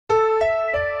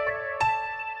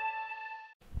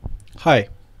Hi,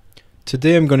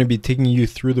 today I'm going to be taking you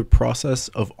through the process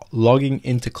of logging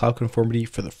into Cloud Conformity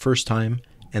for the first time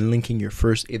and linking your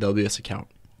first AWS account.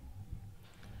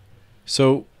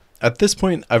 So at this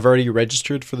point, I've already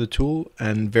registered for the tool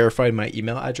and verified my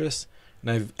email address, and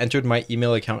I've entered my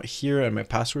email account here and my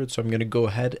password, so I'm going to go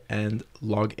ahead and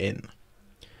log in.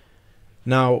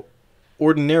 Now,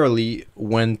 ordinarily,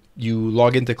 when you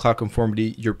log into Cloud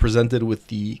Conformity, you're presented with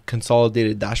the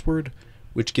consolidated dashboard,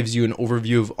 which gives you an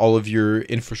overview of all of your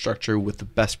infrastructure with the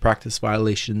best practice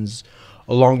violations,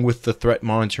 along with the threat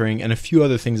monitoring and a few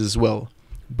other things as well.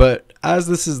 But as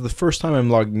this is the first time I'm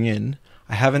logging in,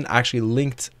 I haven't actually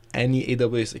linked any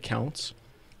AWS accounts,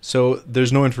 so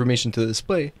there's no information to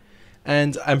display,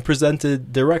 and I'm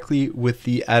presented directly with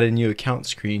the Add a New Account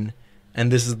screen, and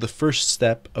this is the first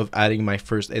step of adding my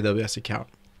first AWS account.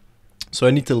 So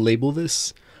I need to label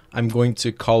this. I'm going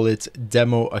to call it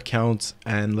demo account,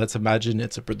 and let's imagine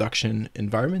it's a production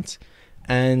environment,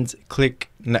 and click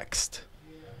next.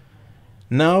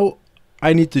 Now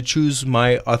I need to choose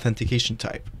my authentication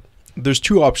type. There's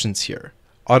two options here: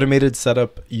 automated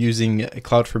setup using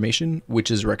CloudFormation, which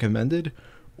is recommended,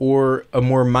 or a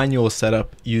more manual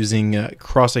setup using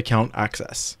cross-account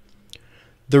access.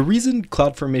 The reason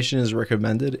CloudFormation is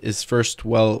recommended is first,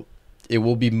 well, it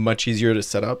will be much easier to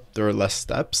set up. There are less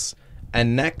steps.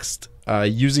 And next,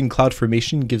 using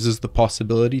CloudFormation gives us the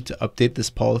possibility to update this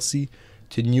policy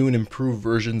to new and improved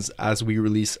versions as we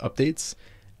release updates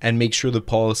and make sure the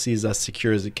policy is as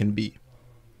secure as it can be.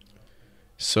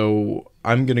 So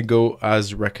I'm going to go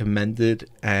as recommended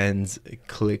and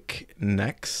click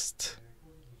next.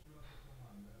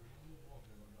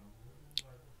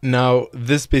 Now,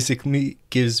 this basically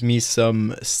gives me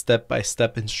some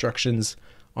step-by-step instructions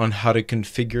on how to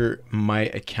configure my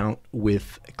account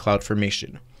with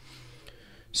CloudFormation.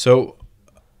 So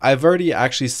I've already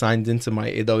actually signed into my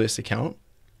AWS account,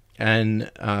 and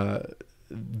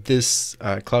this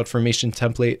CloudFormation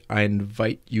template, I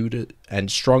invite you to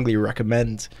and strongly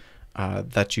recommend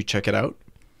that you check it out.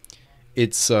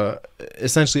 It's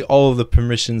essentially all of the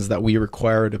permissions that we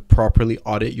require to properly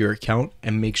audit your account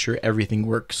and make sure everything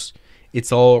works.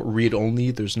 It's all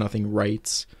read-only, there's nothing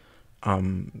writes.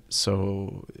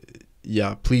 So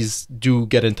yeah, please do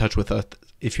get in touch with us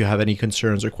if you have any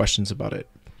concerns or questions about it.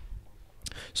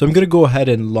 So I'm going to go ahead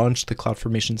and launch the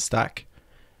CloudFormation stack.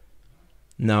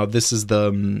 Now this is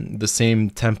the same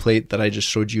template that I just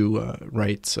showed you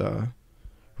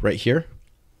right here.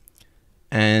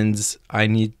 And I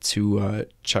need to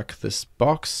check this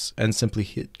box and simply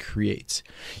hit create.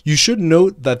 You should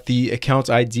note that the account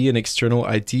ID and external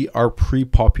ID are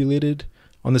pre-populated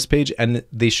on this page, and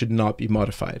they should not be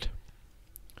modified.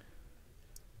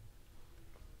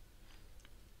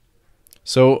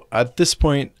 So at this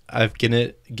point, I've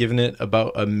given it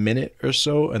about a minute or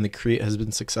so, and the create has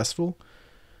been successful.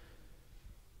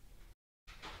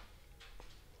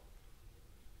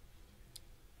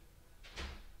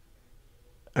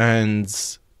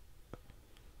 And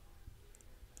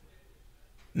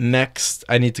next,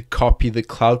 I need to copy the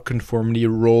Cloud Conformity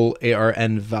role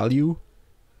ARN value.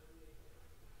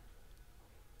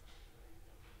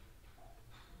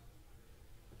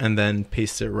 And then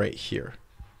paste it right here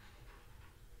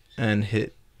and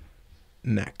hit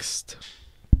next.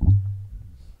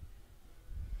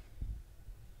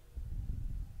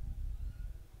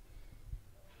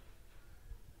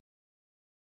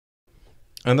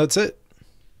 And that's it.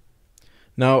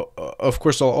 Now, of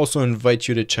course, I'll also invite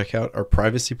you to check out our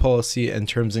privacy policy and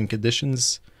terms and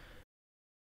conditions.